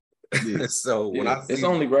critical. Yeah. So when I see it's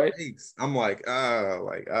only right. mistakes, I'm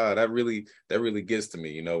that really gets to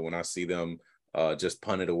me, when I see them just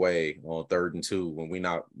punt it away on 3rd and 2 when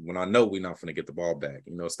I know we're not going to get the ball back,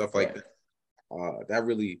 stuff like that. That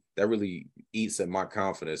really eats at my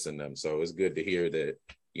confidence in them. So it's good to hear that,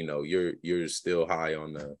 you're still high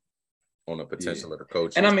on the potential of the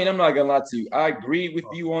coaches. And I mean, I'm not gonna lie to you. I agree with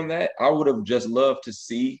you on that. I would have just loved to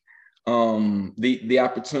see the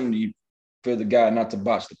opportunity for the guy not to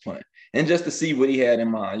botch the punt and just to see what he had in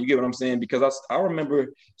mind. You get what I'm saying? Because I remember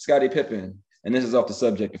Scottie Pippen, and this is off the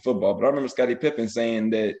subject of football, but I remember Scottie Pippen saying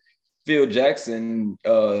that Phil Jackson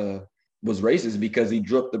was racist because he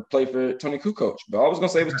dropped the play for Tony Kukoc. But I was gonna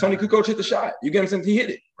say it was Tony Kukoc hit the shot. You get what I'm saying? He hit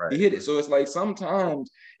it. Right. He hit it. So it's like sometimes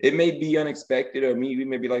it may be unexpected, or we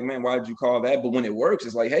may be like, man, why did you call that? But when it works,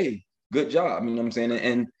 it's like, hey, good job. You know what I'm saying?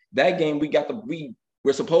 And that game,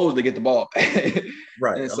 we're supposed to get the ball.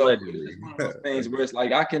 Right. And so it's one of those things where it's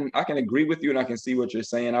like I can agree with you and I can see what you're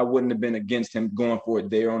saying. I wouldn't have been against him going for it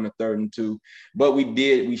there on the 3rd and 2, but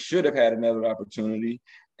we should have had another opportunity.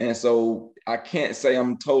 And so I can't say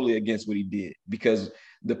I'm totally against what he did, because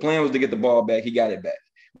the plan was to get the ball back. He got it back.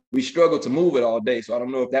 We struggled to move it all day. So I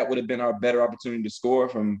don't know if that would have been our better opportunity to score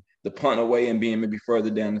from the punt away and being maybe further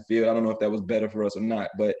down the field. I don't know if that was better for us or not,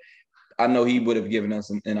 but I know he would have given us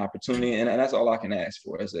an opportunity, and that's all I can ask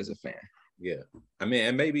for as a fan. Yeah, I mean,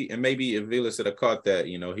 and maybe if Vilas had caught that,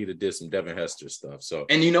 he'd have did some Devin Hester stuff. So,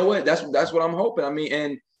 and you know what? That's what I'm hoping. I mean,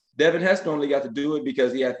 and Devin Hester only got to do it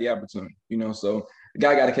because he had the opportunity. So the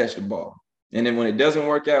guy got to catch the ball, and then when it doesn't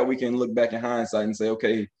work out, we can look back in hindsight and say,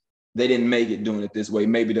 okay, they didn't make it doing it this way.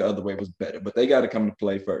 Maybe the other way was better, but they got to come to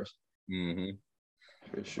play first. Mm-hmm.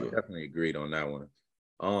 For sure. I definitely agreed on that one.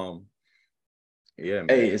 Yeah, man.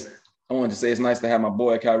 Hey, I wanted to say it's nice to have my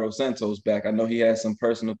boy Cairo Santos back. I know he has some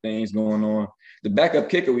personal things going on. The backup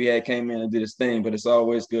kicker we had came in and did his thing, but it's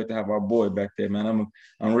always good to have our boy back there, man.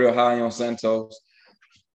 I'm real high on Santos.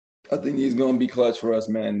 I think he's going to be clutch for us,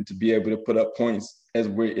 man, to be able to put up points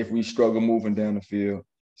if we struggle moving down the field.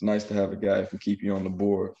 It's nice to have a guy who can keep you on the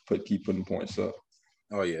board, keep putting points up.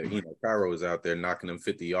 Oh, yeah. Cairo was out there knocking them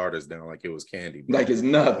 50-yarders down like it was candy. Bro. Like it's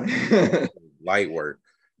nothing. Light work.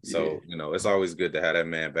 So, it's always good to have that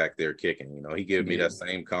man back there kicking. He gave me that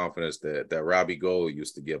same confidence that Robbie Gould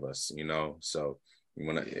used to give us, So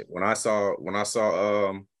when I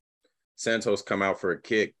saw Santos come out for a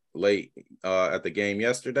kick late at the game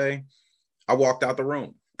yesterday, I walked out the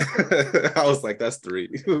room. I was like, that's 3.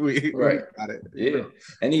 we got it. Yeah.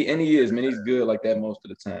 And he is, man. He's good like that most of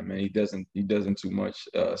the time, man. He doesn't too much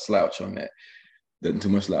slouch on that.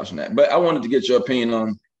 But I wanted to get your opinion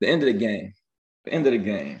on the end of the game. The end of the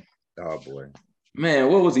game. Oh boy,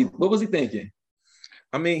 man, what was he thinking?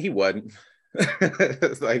 I mean, he wasn't.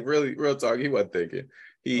 Like really, real talk. He wasn't thinking.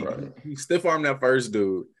 He stiff armed that first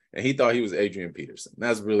dude, and he thought he was Adrian Peterson.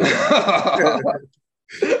 That's really.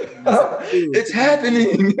 It's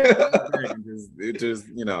happening.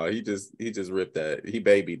 He just ripped that. He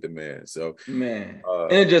babied the man. So man,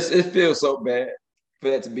 and it feels so bad for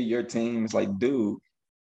that to be your team. It's like, dude,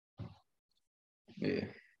 yeah.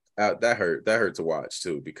 That hurt to watch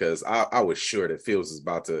too, because I was sure that Fields was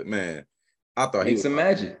about to, man. I thought he was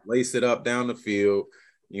magic, lace it up down the field,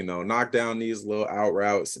 knock down these little out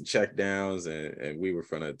routes and check downs, and we were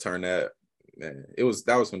going to turn that. Man, that was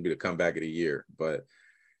going to be the comeback of the year, but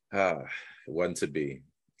it wasn't to be.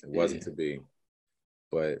 It wasn't to be.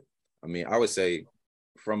 But I mean, I would say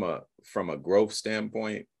from a growth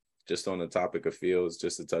standpoint, just on the topic of Fields,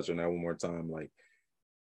 just to touch on that one more time, like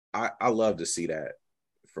I love to see that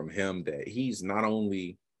from him, that he's not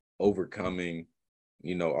only overcoming,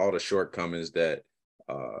 all the shortcomings that,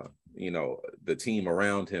 the team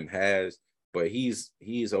around him has, but he's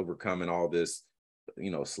overcoming all this,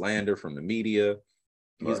 slander from the media.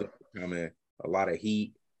 He's overcoming a lot of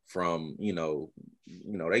heat from,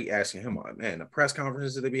 they asking him, man, the press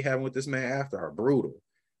conferences that they be having with this man after are brutal.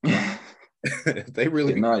 They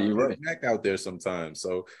really you're right. Back out there sometimes.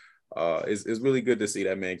 So it's really good to see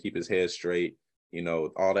that man keep his head straight.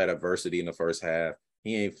 All that adversity in the first half,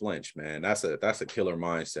 he ain't flinched, man. That's a killer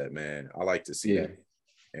mindset, man. I like to see that.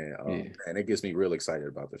 And and it gets me real excited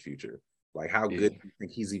about the future. Like, how good do you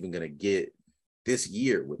think he's even gonna get this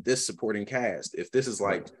year with this supporting cast? If this is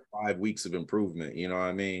like 5 weeks of improvement, you know what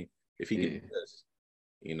I mean? If he can do this,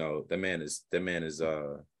 that man is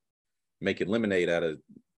making lemonade out of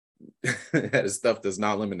out of stuff that's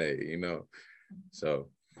not lemonade, you know. So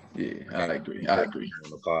yeah, I agree. I agree.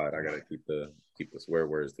 On the pod, I gotta keep the swear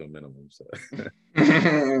words to a minimum. So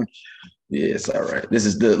yeah, it's all right. This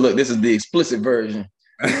is the explicit version.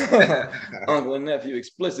 Uncle and nephew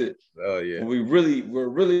explicit. Oh yeah. We're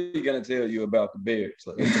really gonna tell you about the Bears.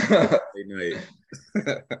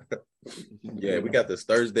 Yeah, we got this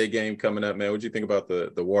Thursday game coming up, man. What do you think about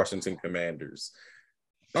the Washington Commanders?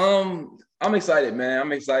 I'm excited, man.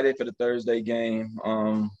 I'm excited for the Thursday game.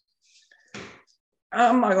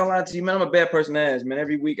 I'm not gonna lie to you, man. I'm a bad person to ask, man.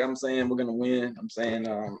 Every week I'm saying we're gonna win. I'm saying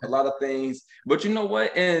a lot of things, but you know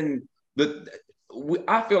what? And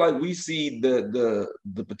I feel like we see the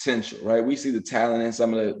potential, right? We see the talent in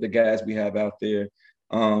some of the guys we have out there.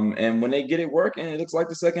 And when they get it working, it looks like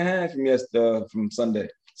the second half from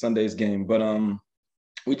Sunday's game. But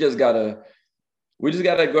we just gotta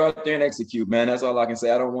go out there and execute, man. That's all I can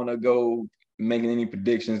say. I don't want to go making any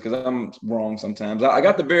predictions because I'm wrong sometimes. I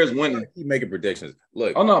got the Bears winning. Keep making predictions.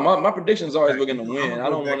 Look. Oh no, my predictions are we're gonna win.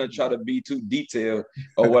 I don't want to try to be too detailed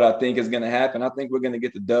or what I think is gonna happen. I think we're gonna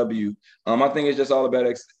get the W. I think it's just all about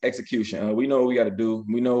execution. We know what we got to do.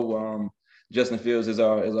 We know Justin Fields is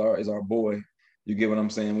our boy. You get what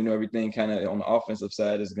I'm saying? We know everything kind of on the offensive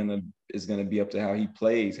side is gonna be up to how he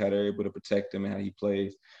plays, how they're able to protect him, and how he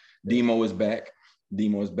plays. Demo is back.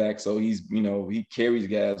 So he's, he carries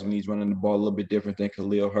guys when he's running the ball a little bit different than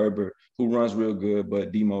Khalil Herbert, who runs real good,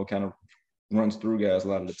 but Demo kind of runs through guys a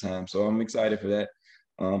lot of the time. So I'm excited for that.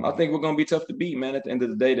 I think we're gonna be tough to beat, man. At the end of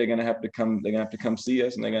the day, they're gonna have to come see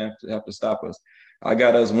us, and they're gonna have to stop us. I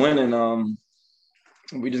got us winning.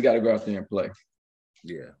 We just got to go out there and play.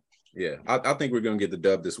 Yeah. I think we're gonna get the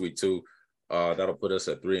dub this week too. That'll put us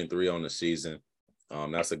at 3-3 on the season.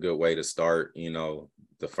 That's a good way to start,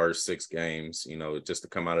 the first 6 games, just to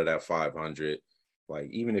come out of that 500.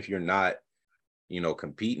 Like, even if you're not,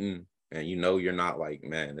 competing and you're not like,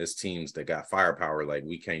 man, this team's that got firepower, like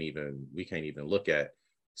we can't even look at.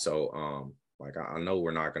 So like I know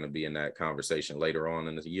we're not going to be in that conversation later on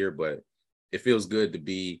in the year, but it feels good to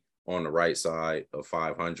be on the right side of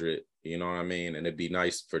 500, you know what I mean? And it'd be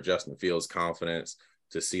nice for Justin Fields' confidence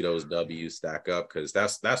to see those W's stack up, because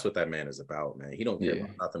that's what that man is about, man. He don't care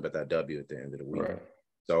about nothing but that W at the end of the week. Right.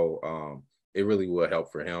 So it really will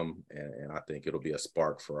help for him, and I think it'll be a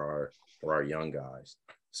spark for our young guys.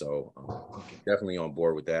 So definitely on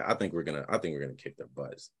board with that. I think we're gonna kick their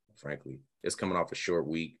butts. Frankly, it's coming off a short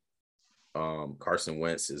week. Carson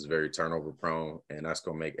Wentz is very turnover prone, and that's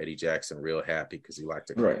gonna make Eddie Jackson real happy because he liked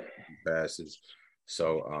to passes.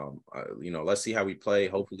 So let's see how we play.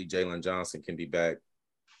 Hopefully Jalen Johnson can be back.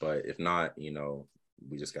 But if not,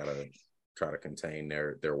 we just got to try to contain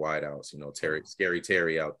their wideouts. Scary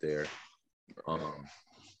Terry out there.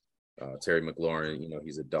 Terry McLaurin,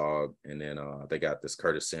 he's a dog. And then they got this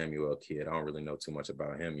Curtis Samuel kid. I don't really know too much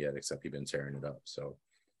about him yet, except he's been tearing it up. So,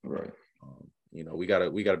 we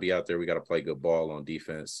gotta be out there. We got to play good ball on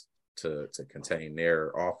defense to contain their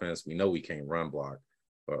offense. We know we can't run block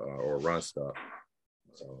or run stuff.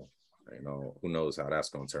 So, who knows how that's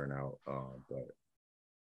going to turn out. But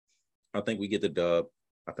I think we get the dub.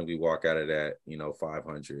 I think we walk out of that,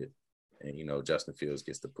 500, and Justin Fields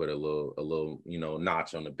gets to put a little,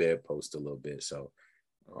 notch on the bedpost a little bit. So,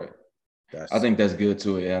 I think that's good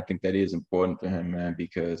too. Yeah, I think that is important for him, man,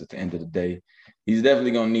 because at the end of the day, he's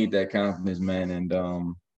definitely gonna need that confidence, man.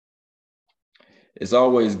 And it's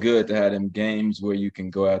always good to have them games where you can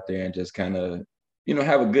go out there and just kind of,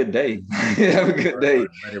 have a good day. Have a good day.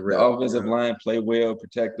 The offensive line play well,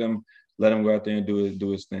 protect them. Let him go out there and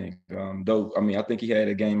do his thing. Though, I think he had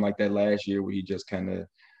a game like that last year where he just kind of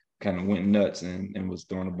went nuts and was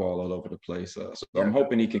throwing the ball all over the place. So I'm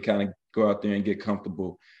hoping he can kind of go out there and get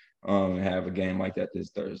comfortable and have a game like that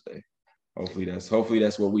this Thursday. Hopefully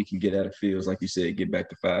that's what we can get out of Fields, like you said, get back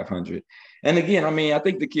to 500. And again, I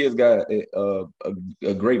think the kid's got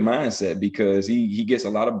a great mindset because he gets a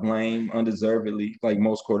lot of blame undeservedly, like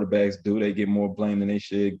most quarterbacks do. They get more blame than they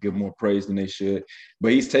should, get more praise than they should.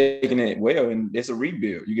 But he's taking it well, and it's a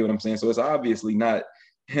rebuild. You get what I'm saying? So it's obviously not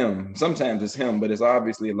him. Sometimes it's him, but it's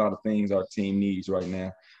obviously a lot of things our team needs right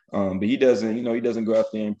now. But he doesn't go out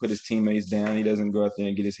there and put his teammates down. He doesn't go out there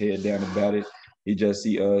and get his head down about it. He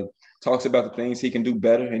talks about the things he can do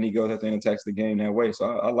better, and he goes out there and attacks the game that way. So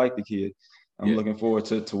I like the kid. I'm looking forward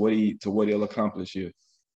to what he'll accomplish here.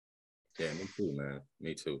 Yeah, me too, man.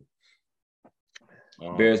 Me too.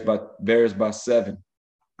 Bears by 7.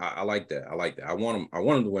 I like that. I want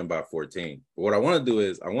him to win by 14. But what I want to do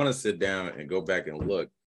is I want to sit down and go back and look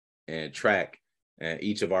and track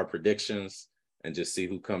each of our predictions and just see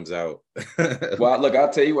who comes out. Well, look, I'll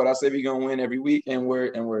tell you what. I say we're gonna win every week, and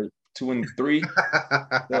we're 2-3.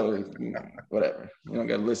 So whatever. You don't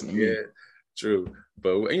gotta listen to me. Yeah, true.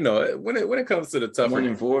 But you know, when it comes to the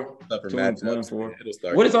 1-4. tougher 1-4. matchups, it'll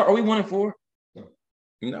start. What is our? Are we 1-4?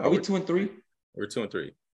 No, are we 2-3? We're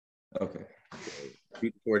 2-3. Okay.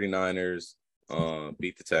 Beat the 49ers,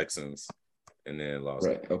 beat the Texans, and then lost.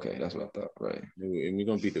 Right. Okay, that's what I thought. Right. And we're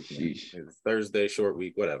gonna beat the Thursday short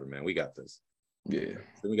week, whatever, man. We got this. Yeah.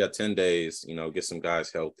 So we got 10 days, you know, get some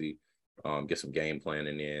guys healthy, get some game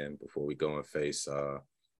planning in before we go and face I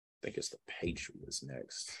think it's the Patriots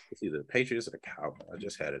next. It's either the Patriots or the Cowboys. I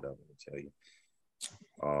just had it up, let me tell you.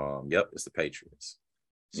 Yep, it's the Patriots.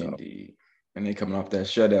 So. Indeed. And they coming off that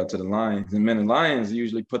shutout to the Lions. And man, the Lions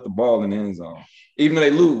usually put the ball in the end zone. Even though they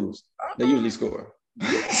lose, they usually score.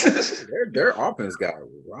 Their offense got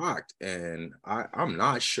rocked, and I'm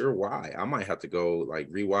not sure why. I might have to go like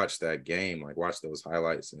rewatch that game, like watch those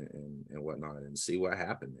highlights and whatnot, and see what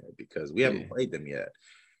happened there because we haven't played them yet.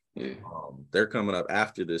 Yeah. They're coming up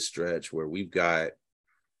after this stretch where we've got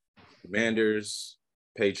Commanders,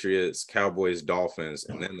 Patriots, Cowboys, Dolphins,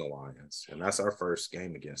 and then the Lions, and that's our first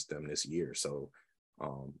game against them this year. So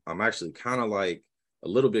I'm actually kind of like a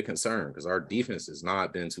little bit concerned because our defense has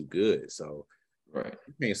not been too good. So. Right.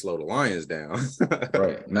 You can't slow the Lions down.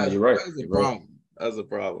 Right. No, you're right. That's a problem. That's a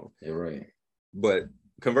problem. You're right. But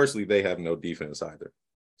conversely, they have no defense either.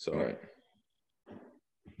 So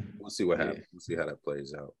we'll see what happens. We'll see how that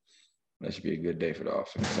plays out. That should be a good day for the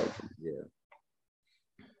offense, hopefully.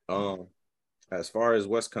 Yeah. As far as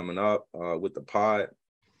what's coming up with the pod,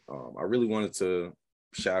 I really wanted to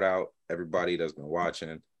shout out everybody that's been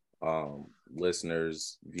watching,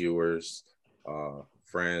 listeners, viewers,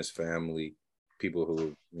 friends, family, people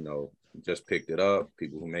who, you know, just picked it up,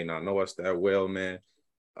 people who may not know us that well, man.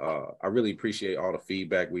 I really appreciate all the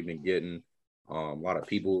feedback we've been getting. A lot of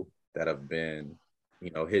people that have been, you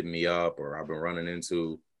know, hitting me up or I've been running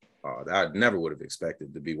into that I never would have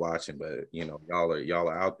expected to be watching, but, you know, y'all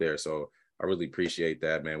are out there. So I really appreciate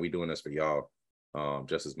that, man. We're doing this for y'all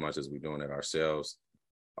just as much as we're doing it ourselves.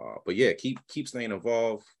 But yeah, keep staying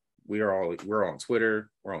involved. We're on Twitter,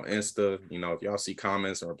 we're on Insta. You know, if y'all see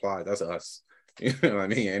comments and replies, that's us. You know what I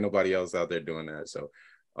mean? Ain't nobody else out there doing that. So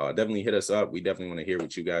definitely hit us up. We definitely want to hear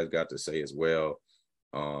what you guys got to say as well.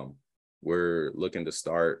 We're looking to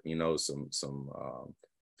start, you know, some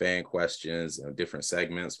fan questions and different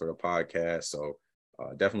segments for the podcast. So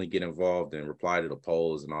definitely get involved and reply to the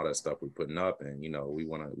polls and all that stuff we're putting up. And, you know, we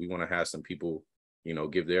want to have some people, you know,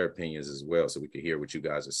 give their opinions as well so we can hear what you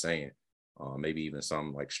guys are saying. Maybe even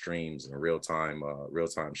some like streams and real-time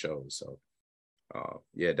shows. So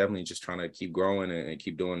yeah, definitely just trying to keep growing and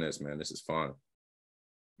keep doing this, man. This is fun.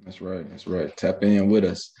 That's right. That's right. Tap in with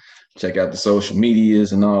us. Check out the social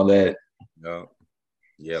medias and all that.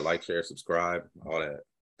 Yeah, like, share, subscribe, all that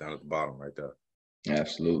down at the bottom right there.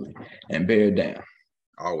 Absolutely. And bear down.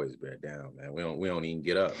 Always bear down, man. We don't even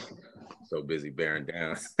get up. So busy bearing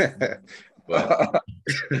down. But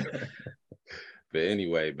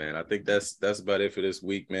anyway, man, I think that's about it for this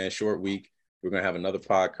week, man. Short week. We're gonna have another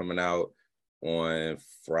pod coming out on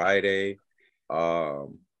Friday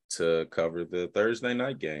to cover the Thursday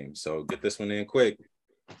night game. So get this one in quick.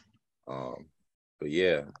 But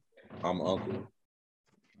yeah, I'm Uncle.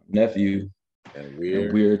 Nephew. And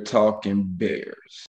we're talking Bears.